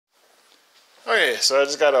Okay, so I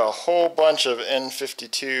just got a whole bunch of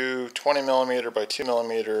N52 20mm by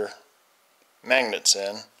 2mm magnets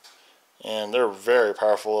in, and they're very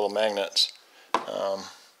powerful little magnets.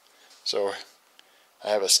 So I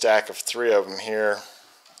have a stack of 3 of them here,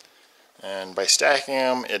 and by stacking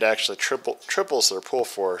them it actually triples their pull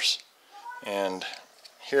force. And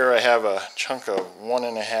here I have a chunk of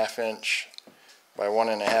 1.5 inch by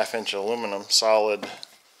 1.5 inch aluminum solid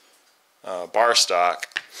bar stock.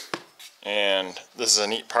 And this is a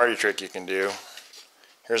neat party trick you can do.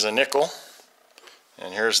 Here's a nickel,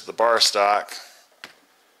 and here's the bar stock.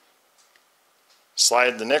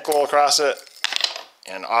 Slide the nickel across it,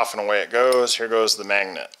 and off and away it goes. Here goes the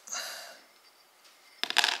magnet.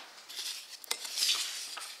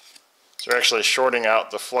 So you're actually shorting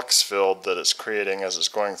out the flux field that it's creating as it's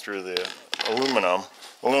going through the aluminum.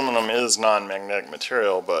 Aluminum is non-magnetic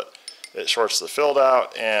material, but it shorts the field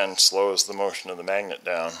out and slows the motion of the magnet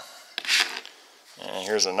down. And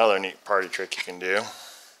here's another neat party trick you can do.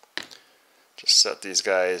 Just set these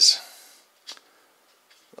guys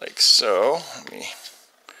like so. Let me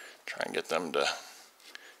try and get them to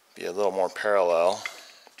be a little more parallel.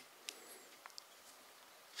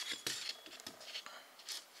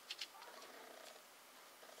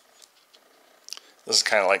 This is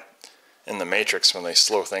kind of like in the Matrix when they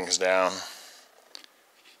slow things down.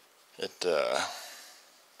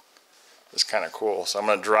 It's kind of cool. So I'm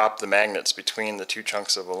going to drop the magnets between the 2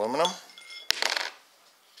 chunks of aluminum.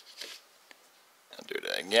 I'll do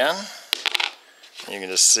that again. And you can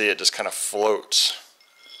just see it just kind of floats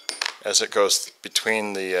as it goes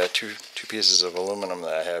between the two pieces of aluminum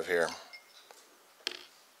that I have here.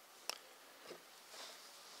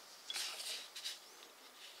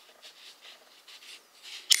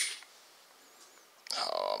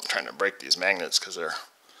 Oh, I'm trying to break these magnets because they're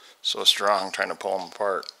so strong, trying to pull them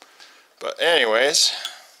apart. But anyways,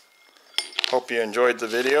 hope you enjoyed the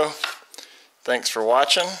video. Thanks for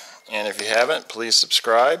watching, and if you haven't, please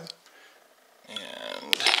subscribe,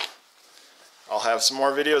 and I'll have some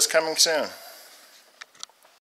more videos coming soon.